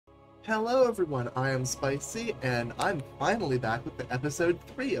Hello everyone, I am Spicy, and I'm finally back with the episode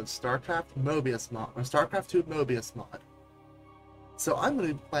 3 of StarCraft Moebius mod, or StarCraft 2 Moebius mod. So I'm going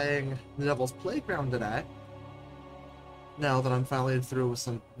to be playing the Devil's Playground today, now that I'm finally through with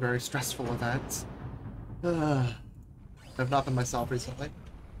some very stressful events. I've not been myself recently.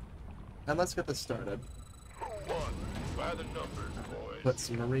 And let's get this started. By the numbers, boys. Put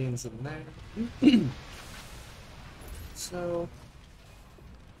some Marines in there. So,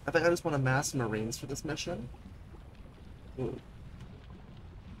 I think I just want to mass Marines for this mission. Ooh.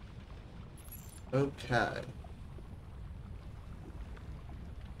 Okay.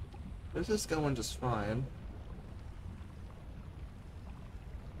 This is going just fine.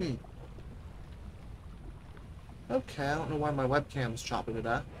 Okay, I don't know why my webcam's chopping it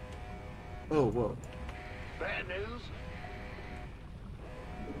at. Oh, whoa. Bad news?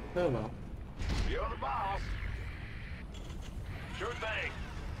 Oh well. You're the boss. Sure thing.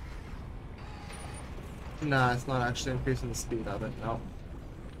 Nah, it's not actually increasing the speed of it, no.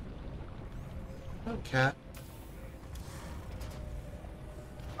 Okay.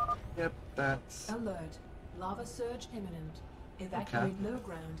 Yep, that's... Alert. Lava surge imminent. Evacuate low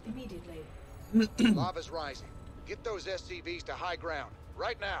ground immediately. Lava's rising. Get those SCVs to high ground.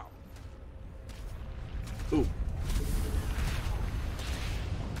 Right now. Ooh.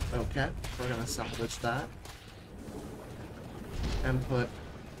 Okay, we're gonna salvage that. And put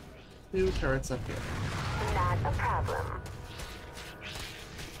 2 turrets up here. Not a problem.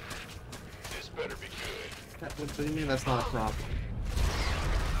 This better be good. What do you mean that's not a problem?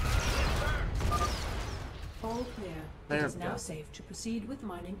 All clear. There It is we now go. safe to proceed with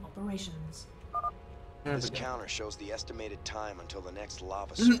mining operations. There This we go. counter shows the estimated time until the next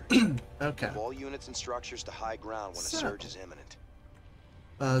lava surge. Okay. Move all units and structures to high ground when a So- surge is imminent.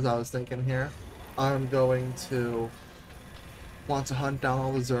 As I was thinking here, I'm going to want to hunt down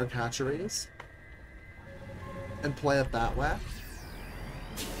all the Zerg hatcheries and play it that way.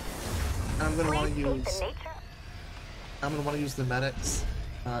 And I'm going to want to use... I'm going to want to use the medics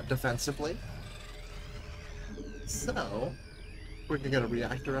defensively. So, we're going to get a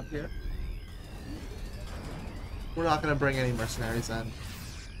reactor up here. We're not going to bring any mercenaries in,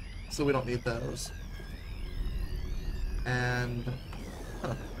 so we don't need those. And...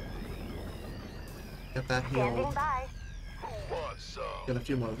 Huh. Get that Standing healed. by. What's up? Get a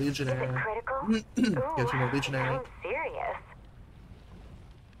few more Is legionary. it critical? Get a few more legionary. I'm serious.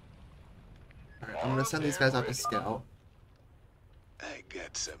 Alright, I'm gonna send these guys out to scout. I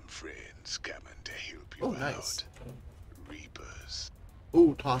got some friends coming to help you Oh, nice. out. Reapers.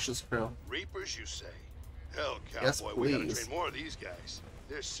 Ooh, Tasha's crew. Reapers, you say? Hell, Yes, cowboy, we gotta please. train more of these guys.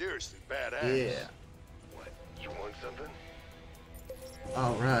 They're seriously badass. Yeah. What? You want something?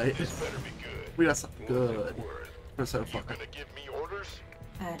 Alright. This better be good. We got something What's it good worth? for so far. You gonna give me orders?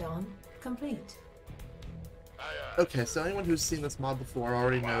 Add-on complete. Okay, so anyone who's seen this mod before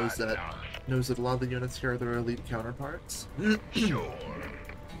already knows that a lot of the units here are their elite counterparts. Sure.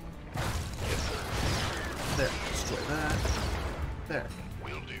 There, destroy that. There.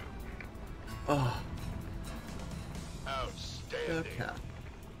 Will do. Oh, Outstanding. okay.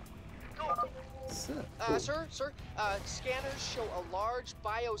 So, Sir, scanners show a large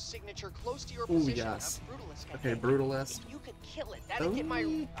biosignature close to your Ooh, position. yes. A brutalist, I Okay, think. Brutalist. If you could kill it, that'd get my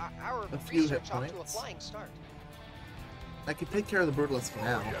Only our a few hit research off to a points. flying start. I can take care of the Brutalist for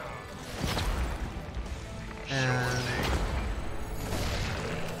now. And...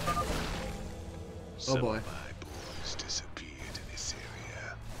 Oh Some boy. of my boys disappeared in this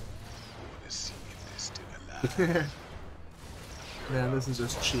area. Want to see if they're still alive. Man, this is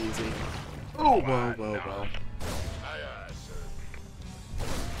just cheesy. Oh, whoa, whoa, whoa. Aye, aye, sir.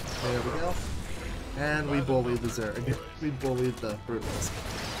 There we go. And we bullied the Zerg. We bullied the Brutalist.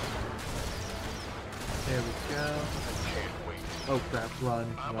 There we go. Can't wait. Oh crap, run,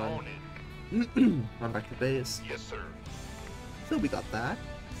 I'm run. on it. Run back to base. Yes, sir. So we got that.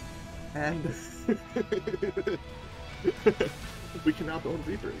 And we can now build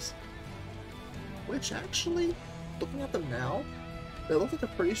Reapers. Which actually, looking at them now, they look like a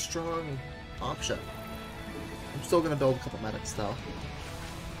pretty strong option. I'm still gonna build a couple medics though.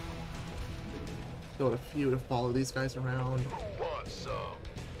 Build a few to follow these guys around. Who wants some?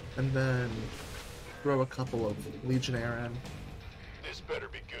 And then throw a couple of Legionnaire in. This better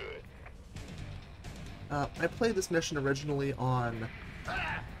be good. I played this mission originally on,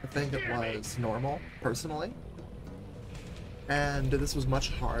 I think it was normal, personally. And this was much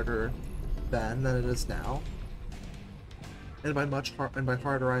harder then than it is now. And by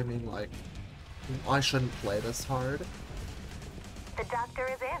harder I mean like, I shouldn't play this hard. The doctor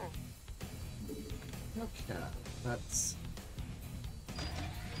is in. Okay, that's...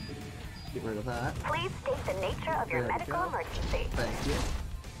 Get rid of that. Please state the nature of your There we medical go. emergency. Thank you.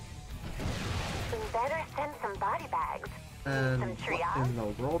 We better send some body bags. And Some what triage? in the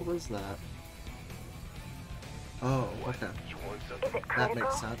world was that? Oh, okay. You want something? Is it That critical?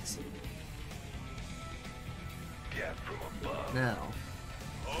 makes sense. Cat from above. Now,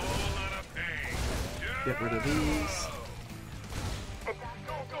 Whole lot of pain. get rid of these. The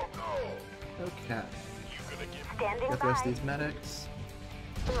Go, go, go! Okay. You gonna get standing Get the rest by. of these medics.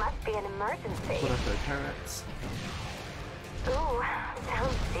 It must be an emergency. Put up their turrets. Ooh,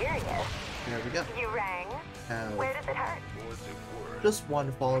 sounds serious. There we go. You rang. Have Where does it hurt? what's it worth? just one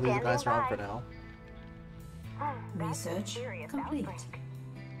to follow these Standing guys around by. for now. Research That's a serious complete. outbreak.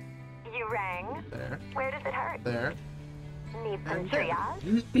 You rang. There. Where does it hurt? There. Need some And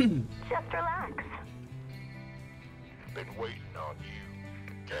triage? Just relax. Been waiting on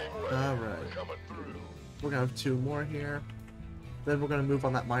you. Gangway. Alright. Coming through. We're gonna have 2 more here. Then we're gonna move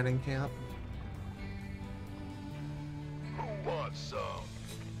on that mining camp. Who wants some?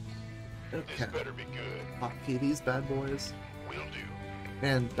 This Okay. better be good. Hotkey these bad boys. Will do.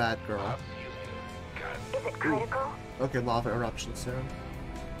 And bad girl. I'm used to Is it critical? Okay, lava eruption soon.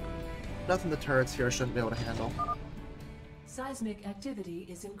 Nothing the turrets here shouldn't be able to handle. Seismic activity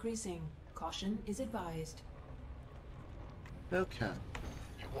is increasing. Caution is advised. Okay.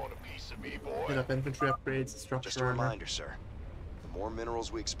 You want a piece of me, Hit boy? up infantry upgrades, Just structure a armor. reminder, sir. The more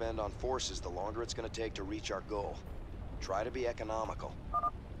minerals we expend on forces, the longer it's going to take to reach our goal. Try to be economical.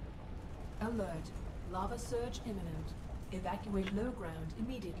 Alert. Lava surge imminent. Evacuate low ground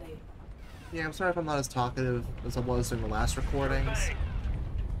immediately. Yeah, I'm sorry if I'm not as talkative as I was during the last recordings.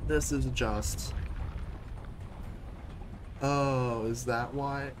 This is just... Oh, is that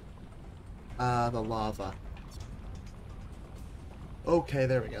why? The lava. Okay,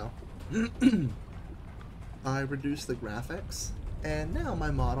 there we go. I reduced the graphics, and now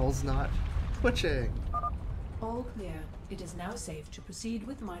my model's not twitching. All clear. It is now safe to proceed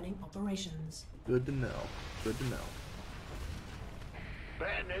with mining operations. Good to know. Good to know.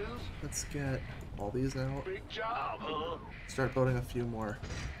 Bad news? Let's get all these out. Big job, huh? Start building a few more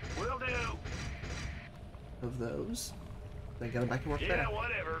Will do. of those. Then get them back to work Yeah, there.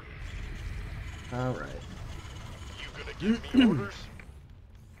 whatever. Alright. You gonna give me orders?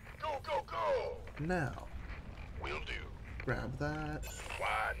 Go, go, go! Now, Will do. grab that.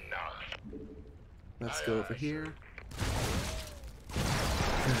 Why not? Let's Aye, go aye, over sir. here.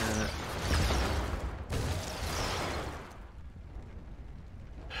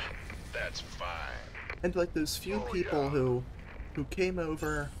 That's fine. And like those few Oh, people yeah. who came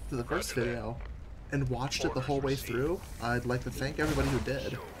over to the first Roger that. video and watched it the whole way Orders through, I'd like to thank everybody who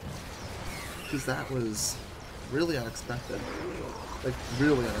did. Because that was really unexpected. Like,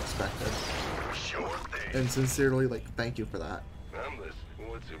 really unexpected. Sure thing. And sincerely, like, thank you for that. I'm listening.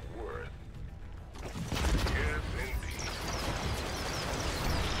 What's it worth? Yes, indeed.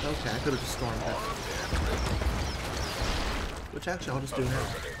 Okay, I could have just stormed it. Which actually I'll just do now.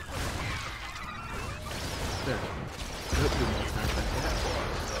 There we go. Nope, didn't attack that yet.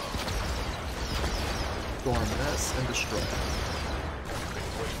 Storm this and destroy it.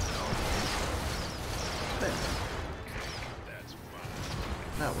 There. That's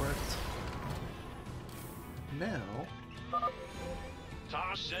fine. That worked. Now,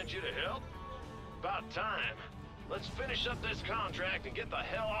 Tosh sent you to help? About time. Let's finish up this contract and get the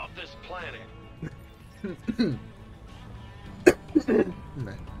hell off this planet.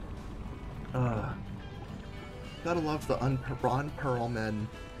 meh. Gotta love the Ron Perlman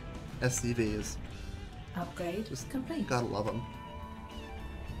SCVs. Upgrade Just complete. gotta love them.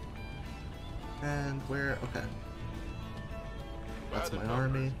 And where? Okay. That's By the my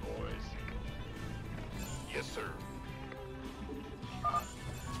army. numbers, boys. Yes, sir.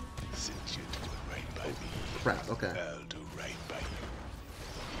 Since you're doing right by me, Crap, okay. I'll do right by you.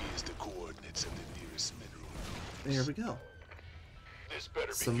 Here's the coordinates of the nearest mineral nodes. There we go. This better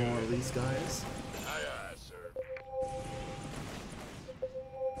be Some good. more of these guys. Aye, aye, sir.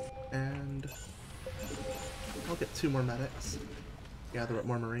 And I'll get 2 more medics. Gather up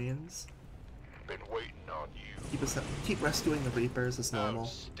more marines. Been waiting on you. Keep rescuing the Reapers as normal.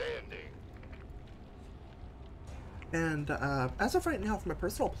 Outstanding. And as of right now, for my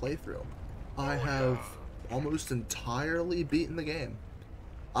personal playthrough, I have almost entirely beaten the game.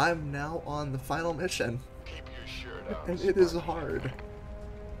 I'm now on the final mission, Keep your shirt on. and it is hard,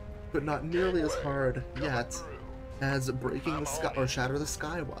 but not nearly as hard yet as breaking the sky or shatter the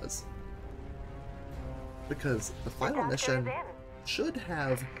sky was. Because the final mission should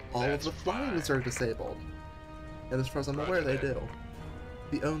have all of the flying Zerg disabled, and as far as I'm aware, they do.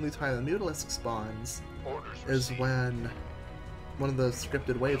 The only time the Mutalisk spawns Orders is received. when one of the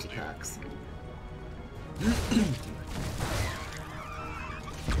scripted waves attacks.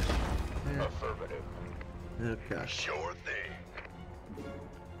 Affirmative. Okay. Sure thing.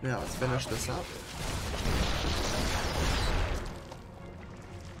 Now let's finish this up.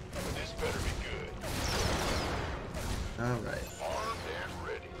 This better be good. Alright. Armed and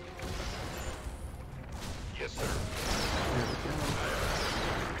ready. Yes, sir. There we go.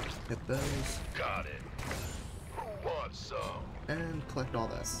 Get those. Got it. Who wants some? And collect all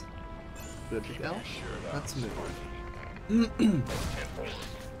this. Good to go. Let's move. Looking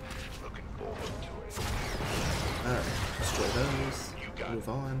forward to it. Alright, destroy those. Move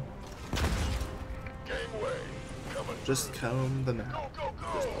on. Gangway. Coming. Just comb the map. Go, go, go.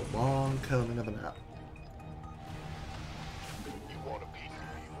 Just a long combing of the map. You want a piece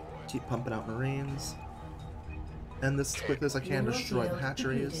of me, boy? Keep pumping out Marines. And this as quickly as I can, Mineral destroy the field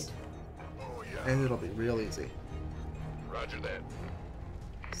hatcheries. depleted. Oh, yeah. And it'll be real easy. Roger that.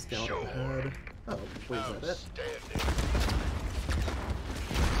 Skeleton head. Oh, wait, is that it? Outstanding.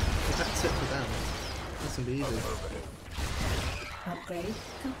 But that's it for them. This can be easy. Affirmative. Upgrade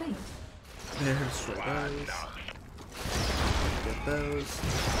complete. There, destroy those. Get those.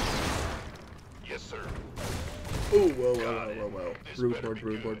 Yes, sir. Oh, whoa, whoa, whoa, whoa. Brood Lord,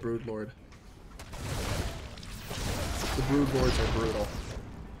 Brood Lord, Brood Lord. The Brood Lords are brutal.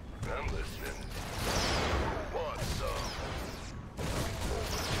 I'm listening. Want some?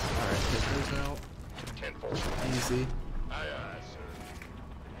 Alright, take those out. 10-4. Easy. Aye, aye,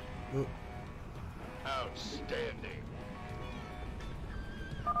 sir. Oop. Outstanding.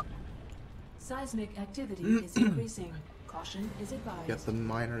 Seismic activity is increasing. Caution is advised. Get the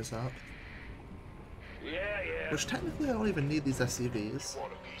miners up. Yeah. Which technically I don't even need these SCVs,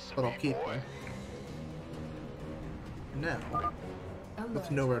 Want a piece of but I'll me, keep boy? them. Now, Alert.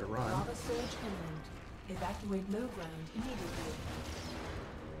 with nowhere to run. Lava surge imminent. Evacuate low ground immediately.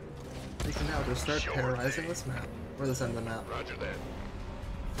 we can now just start terrorizing this map. Or this end of the map. Roger that.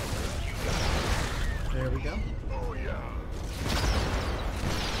 There we go. Oh, yeah.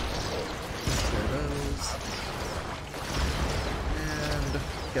 Destroy those. And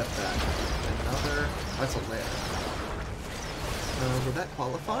get that. Another. That's a layer. Would that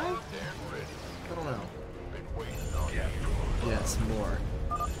qualify? Damn ready. I don't know. Been waiting on you. Yes, more.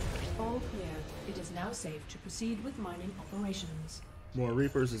 All clear. It is now safe to proceed with mining operations. More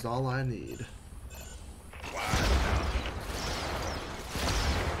Reapers is all I need.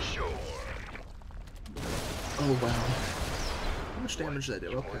 Sure. Oh wow. How much damage did I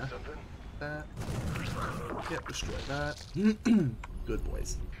do? Want Okay. something? That. Yep, destroy that. Good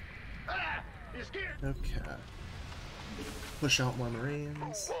boys. Ah! You scared? Okay. Push out more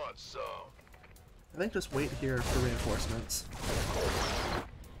Marines. Who wants some? I think just wait here for reinforcements.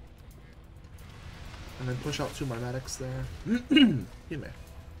 And then push out 2 more medics there. You may.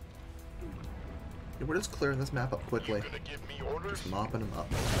 Yeah, we're just clearing this map up quickly. Gonna give me orders? Just mopping them up.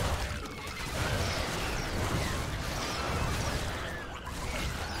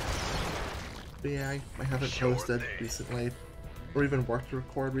 But yeah, I haven't posted recently, or even worked to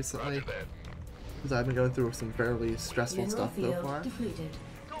record recently, Roger that. because I've been going through some fairly stressful Mineral stuff so field far. depleted.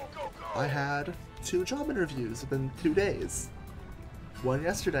 Go, go, go. I had 2 job interviews within 2 days. 1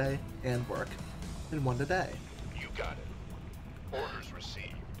 yesterday, and work, and 1 today. You got it. Orders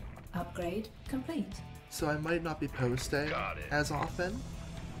received. Upgrade complete. So I might not be posting Got it. as often,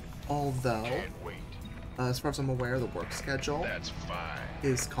 although, Can't wait. as far as I'm aware, the work schedule That's fine.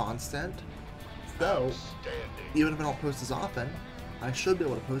 is constant. So, Outstanding. even if I don't post as often, I should be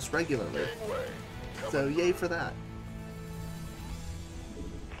able to post regularly. Gangway. So yay for that.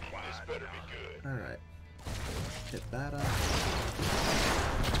 This better be good. Alright. Hit that up.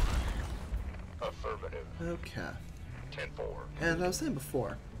 Affirmative. Okay. 10-4. And I was saying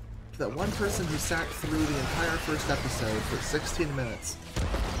before, that one person who sat through the entire first episode for 16 minutes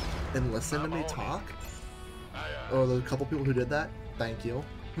and listened to me talk, Aye, aye. or the couple people who did that, thank you.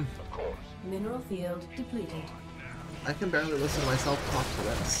 Of course. Mineral field depleted. I can barely listen to myself talk to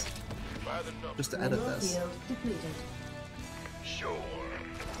this, By the number. just to edit Mineral this. field depleted. Sure.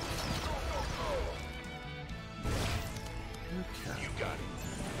 Okay. You got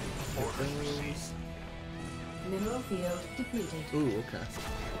it. Get Orders received. those. Mineral field depleted. Ooh, okay.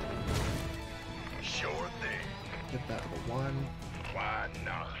 Sure thing. Get that for 1. Why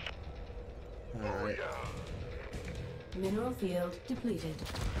not? Alright. Yeah. Mineral field depleted.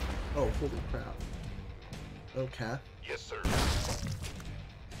 Oh, holy crap. Okay. Yes, sir.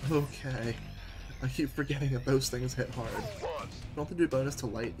 Okay. I keep forgetting that those things hit hard. Once. Don't they do bonus to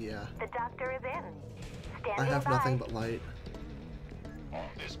light? Yeah. The doctor is in. Standing I have by. nothing but light.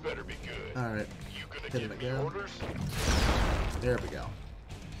 This better be good. Alright. You Hit him again. There we go.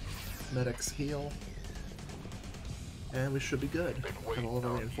 Medics heal. And we should be good. Have all of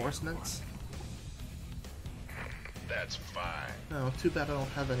our reinforcements. That's fine. No, too bad I don't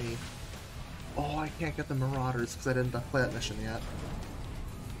have any... Oh, I can't get the Marauders because I didn't play that mission yet.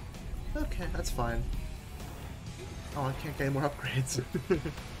 Okay, that's fine. Oh, I can't get any more upgrades.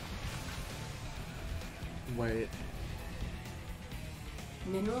 Wait.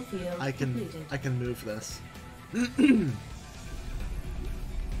 Mineral field I completed. can move this. I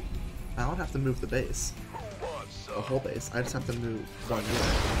don't have to move the base. The whole base. I just have to move one unit,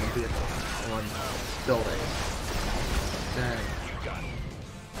 one vehicle, one building. Dang.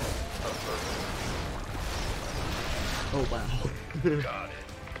 Oh wow. Got it.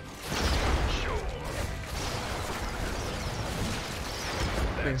 Sure.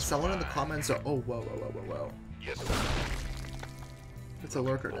 Wait, someone in the comments are. Oh, whoa, whoa, whoa, whoa, whoa. Yes, sir. It's a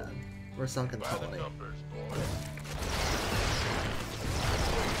lurker den. Or a sunken By the colony. numbers, boy.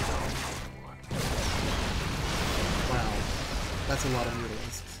 Wow. That's a lot of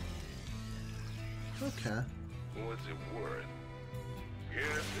mutalisks. Okay. What's it worth?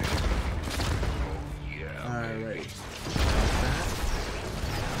 Yes, it is. Oh, yeah. Alright. That.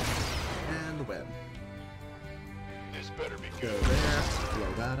 And the web. This better be Go good. there.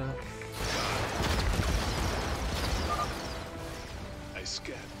 Blow that up. I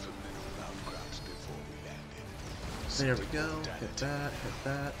scanned for mineral outcrops before we landed. There we go. Hit that, hit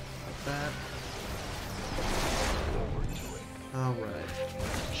that, hit that. Alright.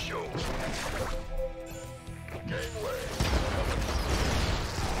 Show. Gangway.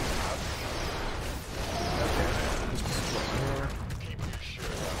 Just destroy more. Keep your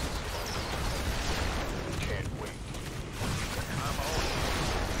shirt on. Can't wait. I'm on.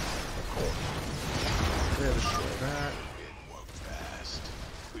 Of course. There, destroy that. It worked fast.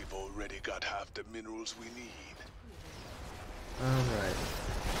 We've already got half the minerals we need. Alright.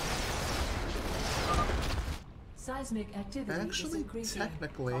 Seismic activity Actually, is increasing.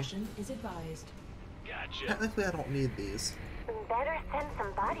 technically- Caution is advised. Gotcha. Technically, I don't need these. Better send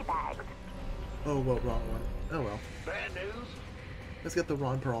some body bags. Oh, well, wrong one. Oh well. Bad news? Let's get the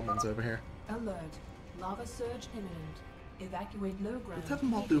Ron Perlmans over here. Alert. Lava surge imminent. Evacuate low ground. Let's have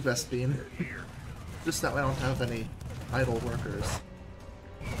them all do Vespine. Just that way I don't have any idle workers.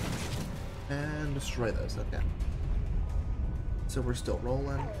 And destroy those, okay. So we're still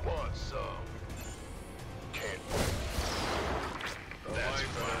rolling. Want some? Can't wait. The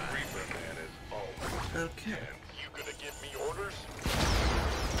life of a Reaper man is always. Okay. You gonna give me orders?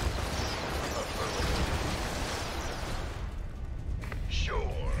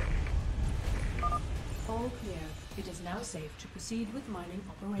 Sure. All clear. It is now safe to proceed with mining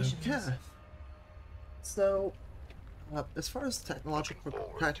operations. Okay. So, as far as technological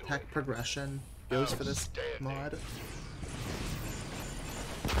tech progression goes for this mod,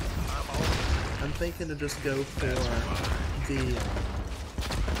 I'm thinking to just go for the,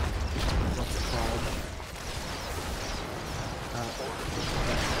 what's it called?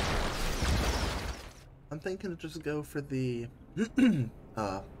 I'm thinking to just go for the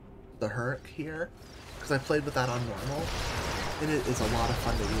Herc here, because I played with that on normal, and it is a lot of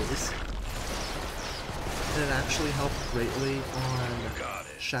fun to use. And it actually helped greatly on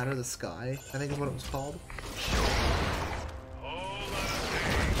Shatter the Sky, I think is what it was called.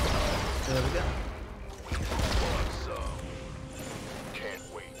 There we go. Can't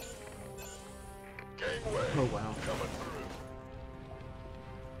wait. Gangway. Oh wow. Coming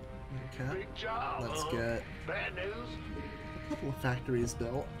through. Okay. Big job. Let's huh? get Bad news? a couple of factories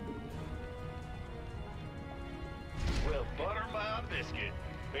built. Well, butter my biscuit.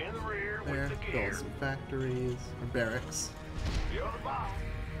 In the rear There, with the build gear. some factories, or barracks. You're the boss.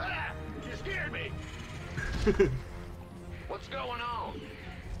 Ah! You scared me. What's going on?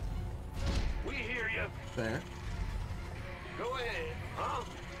 We hear you. There, Go ahead. Huh?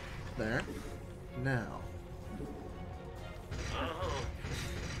 there. Now, Uh-huh.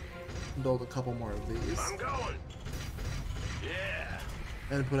 build a couple more of these. I'm going. Yeah.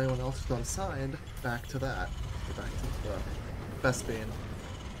 And put anyone else who's unsigned back to that. Or back to the Vespine.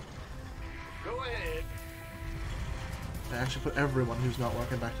 Go ahead. I actually put everyone who's not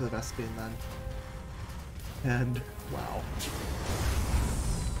working back to the Vespine then. And, wow.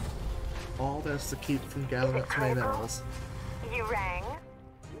 All this to keep from gathering up too many minerals. You rang?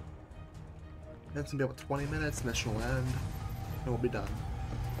 It's gonna be about 20 minutes, mission will end, and we'll be done.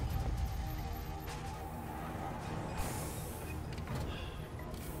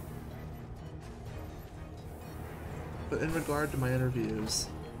 But in regard to my interviews,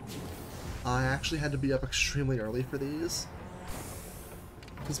 I actually had to be up extremely early for these.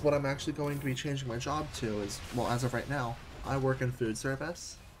 Because what I'm actually going to be changing my job to is, well, as of right now, I work in food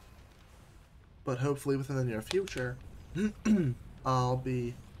service. But hopefully within the near future, I'll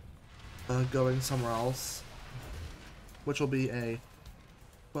be going somewhere else, which will be a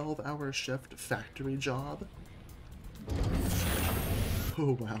 12-hour shift factory job.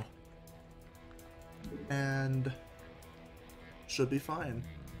 Oh, wow. And should be fine.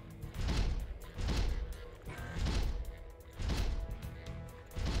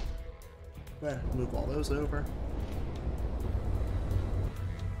 There, move all those over.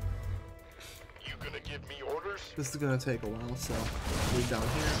 You gonna give me orders? This is gonna take a while, so move down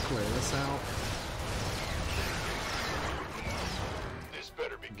here, clear this out. This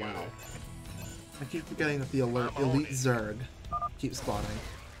better be good. Wow. I keep forgetting that the elite Zerg keeps spawning.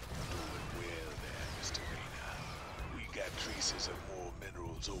 Well then, Mr. Rena. We got traces of more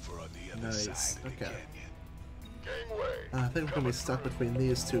minerals over on the other Nice. side of the Okay. canyon. Gangway. I think we're gonna be stuck between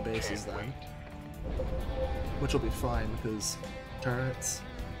these two bases then. Which will be fine, because turrets.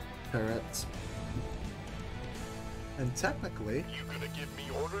 And technically, You gonna give me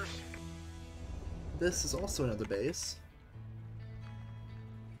orders? this is also another base.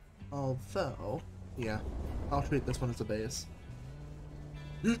 Although, yeah, I'll treat this one as a base.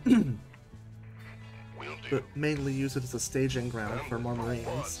 Will do. But mainly use it as a staging ground I'm for more gonna want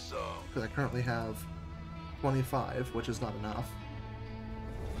Marines. some. Because I currently have 25, which is not enough.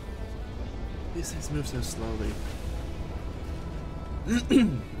 These things move so slowly.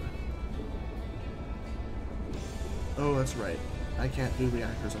 Oh, that's right. I can't do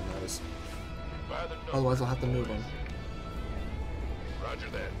reactors on those. By the number, Otherwise I'll have to move them. Roger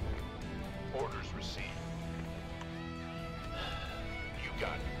that. Orders received. You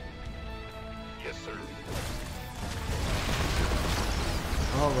got it. Yes, sir.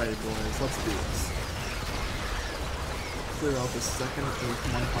 Alrighty, boys, let's do this. Clear out the second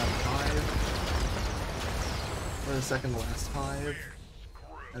 155. Or the second to last 5.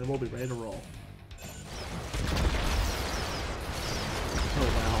 And we'll be ready to roll.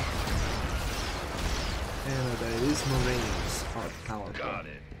 Oh wow. And these Marines are powerful. Got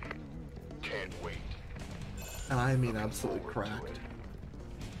it. Can't wait. And I mean absolutely cracked.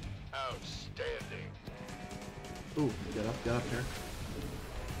 Outstanding. Ooh, get up here.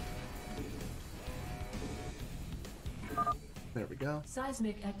 There we go.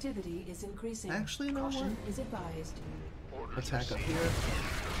 Seismic activity is increasing. Actually, you know Caution what? is advised. Orders Attack up received. here.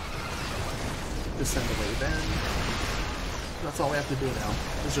 Just send a wave in. That's all we have to do now,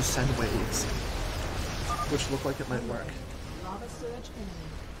 is just send waves. Which look like it might work. Lava surge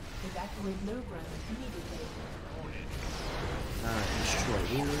imminent. Evacuate low ground immediately. Alright, destroy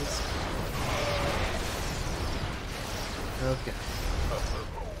these. Okay.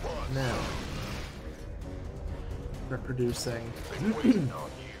 Now, we're producing elite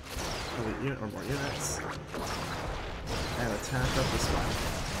unit or more units. And attack up this one.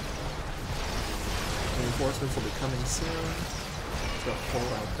 Reinforcements will be coming soon. So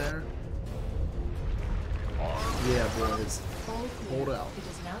hold out there. Yeah, boys. All clear. Hold out. It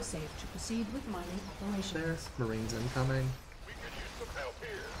is now safe to proceed with mining operations. There's Marines incoming. We could use some help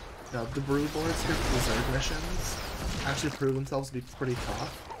here. Now, the brew boards here for the Zerg missions actually prove themselves to be pretty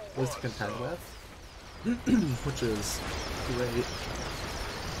tough, at least to contend with. Which is great,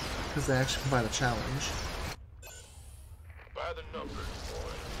 because they actually provide a challenge. By the numbers,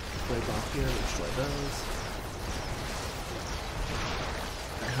 boy. Blades off here, destroy those.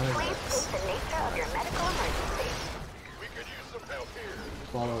 Alright, how many Please works? state the nature of your medical emergency. We could use some help here.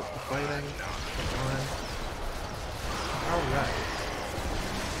 Follow up the fighting. Alright.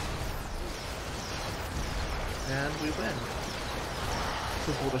 And we win.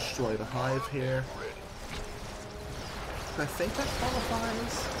 So we'll destroy the hive here. I think that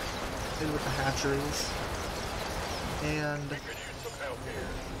qualifies in with the hatcheries. And We could use some help here.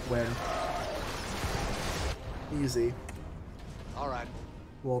 win. Easy. Alright.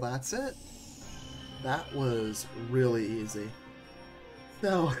 Well, that's it. That was really easy.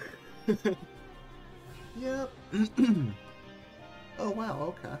 So, yep. Oh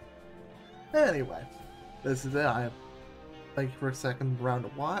wow, okay. Anyway, this is it. Thank you for a second round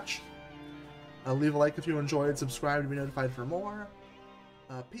of watch. Leave a like if you enjoyed, subscribe to be notified for more.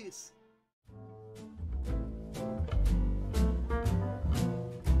 Peace.